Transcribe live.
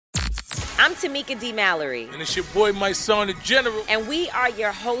I'm Tamika D. Mallory. And it's your boy, my son, the General. And we are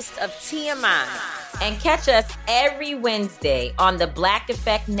your hosts of TMI. And catch us every Wednesday on the Black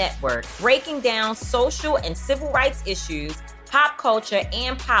Effect Network, breaking down social and civil rights issues, pop culture,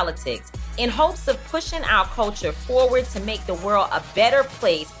 and politics in hopes of pushing our culture forward to make the world a better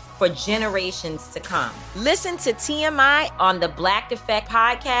place for generations to come. Listen to TMI on the Black Effect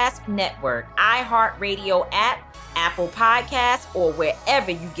Podcast Network, iHeartRadio app, Apple Podcasts, or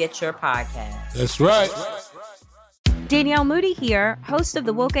wherever you get your podcasts. That's right. Danielle Moody here, host of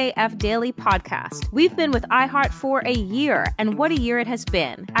the Woke AF Daily podcast. We've been with iHeart for a year, and what a year it has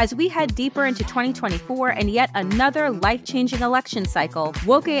been. As we head deeper into 2024 and yet another life-changing election cycle,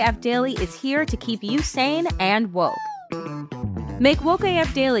 Woke AF Daily is here to keep you sane and woke. Make Woke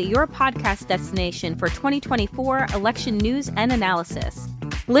AF Daily your podcast destination for 2024 election news and analysis.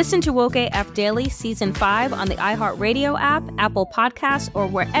 Listen to Woke AF Daily Season 5 on the iHeartRadio app, Apple Podcasts, or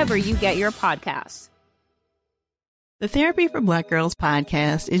wherever you get your podcasts. The Therapy for Black Girls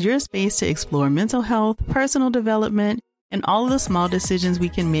podcast is your space to explore mental health, personal development, and all of the small decisions we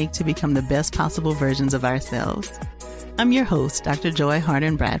can make to become the best possible versions of ourselves. I'm your host, Dr. Joy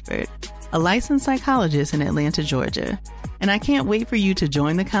Harden Bradford, a licensed psychologist in Atlanta, Georgia, and I can't wait for you to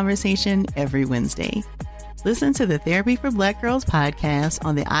join the conversation every Wednesday. Listen to the Therapy for Black Girls podcast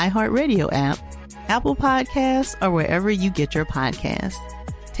on the iHeartRadio app, Apple Podcasts, or wherever you get your podcasts.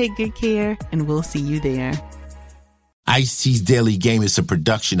 Take good care, and we'll see you there. Ice-T's Daily Game is a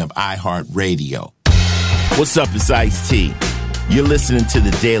production of iHeartRadio. What's up, it's Ice-T. You're listening to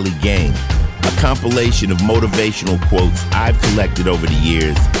The Daily Game, a compilation of motivational quotes I've collected over the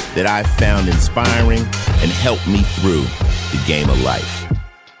years that I've found inspiring and helped me through the game of life.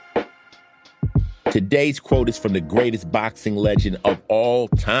 Today's quote is from the greatest boxing legend of all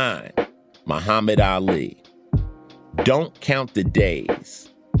time, Muhammad Ali. Don't count the days,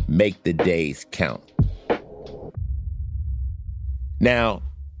 make the days count. Now,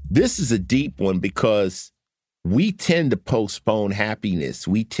 this is a deep one because we tend to postpone happiness.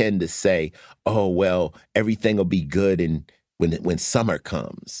 We tend to say, oh, well, everything will be good when summer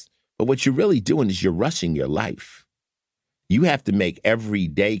comes. But what you're really doing is you're rushing your life. You have to make every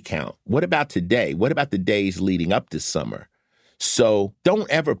day count. What about today? What about the days leading up to summer? So don't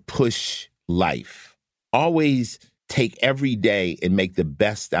ever push life. Always take every day and make the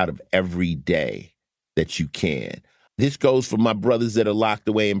best out of every day that you can. This goes for my brothers that are locked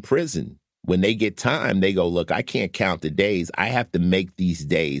away in prison. When they get time, they go, look, I can't count the days. I have to make these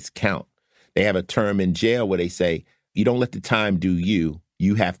days count. They have a term in jail where they say, you don't let the time do you.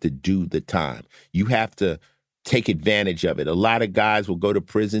 You have to do the time. You have to take advantage of it. A lot of guys will go to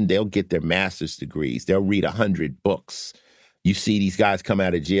prison. They'll get their master's degrees. They'll read 100 books. You see these guys come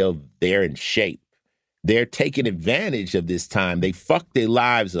out of jail, they're in shape. They're taking advantage of this time. They fuck their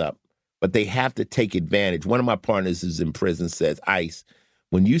lives up. But they have to take advantage. One of my partners who's in prison says, Ice,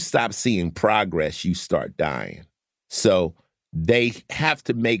 when you stop seeing progress, you start dying. So they have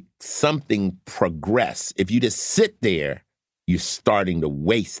to make something progress. If you just sit there, you're starting to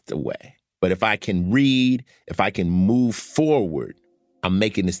waste away. But if I can read, if I can move forward, I'm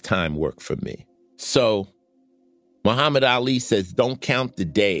making this time work for me. So Muhammad Ali says, don't count the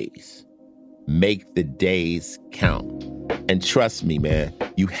days. Make the days count. And trust me, man,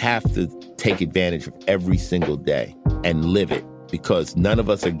 you have to take advantage of every single day and live it because none of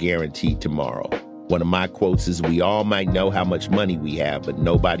us are guaranteed tomorrow. One of my quotes is, we all might know how much money we have, but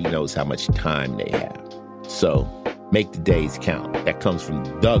nobody knows how much time they have. So make the days count. That comes from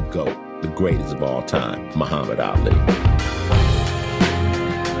the GOAT, the greatest of all time, Muhammad Ali.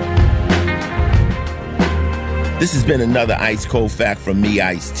 This has been another Ice Cold Fact from me,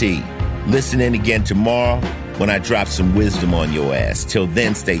 Ice-T. Listen in again tomorrow when I drop some wisdom on your ass. Till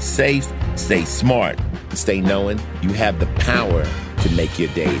then, stay safe, stay smart, and stay knowing you have the power to make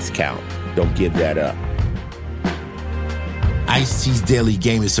your days count. Don't give that up. Ice-T's Daily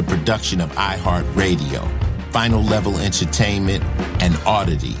Game is a production of iHeartRadio, Final Level Entertainment, and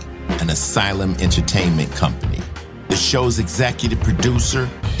Oddity, an Asylum Entertainment company. The show's executive producer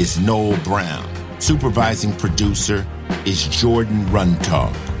is Noel Brown. Supervising producer is Jordan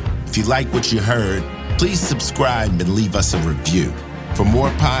Runtagh. If you like what you heard, please subscribe and leave us a review. For more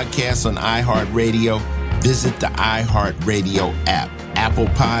podcasts on iHeartRadio, visit the iHeartRadio app, Apple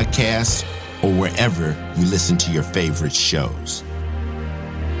Podcasts, or wherever you listen to your favorite shows.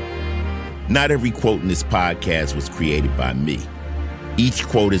 Not every quote in this podcast was created by me. Each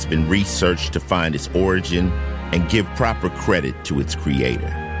quote has been researched to find its origin and give proper credit to its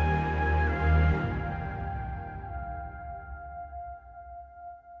creator.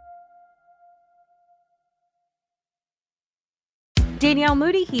 Danielle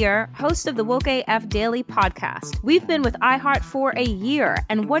Moody here, host of the Woke AF Daily podcast. We've been with iHeart for a year,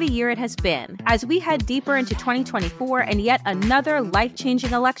 and what a year it has been. As we head deeper into 2024 and yet another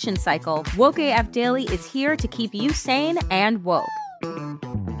life-changing election cycle, Woke AF Daily is here to keep you sane and woke.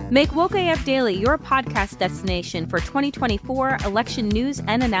 Make Woke AF Daily your podcast destination for 2024 election news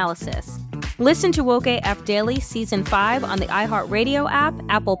and analysis. Listen to Woke AF Daily Season 5 on the iHeartRadio app,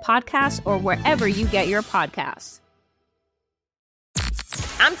 Apple Podcasts, or wherever you get your podcasts.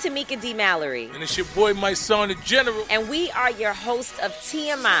 I'm Tamika D. Mallory. And it's your boy, my son, the General. And we are your hosts of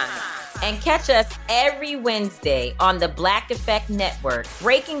TMI. And catch us every Wednesday on the Black Effect Network,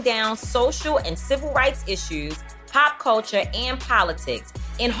 breaking down social and civil rights issues, pop culture, and politics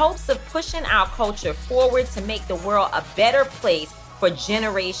in hopes of pushing our culture forward to make the world a better place for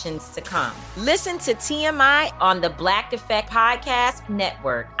generations to come. Listen to TMI on the Black Effect Podcast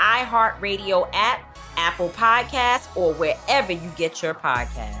Network, iHeartRadio app, Apple Podcasts, or wherever you get your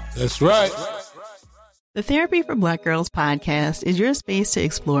podcasts. That's right. The Therapy for Black Girls podcast is your space to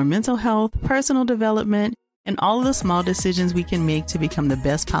explore mental health, personal development, and all of the small decisions we can make to become the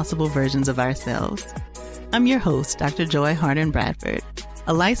best possible versions of ourselves. I'm your host, Dr. Joy Harden Bradford,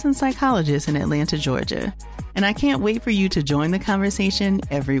 a licensed psychologist in Atlanta, Georgia, and I can't wait for you to join the conversation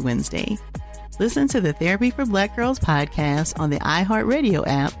every Wednesday. Listen to the Therapy for Black Girls podcast on the iHeartRadio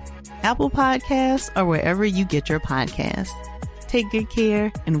app, Apple Podcasts, or wherever you get your podcasts. Take good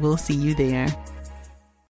care, and we'll see you there.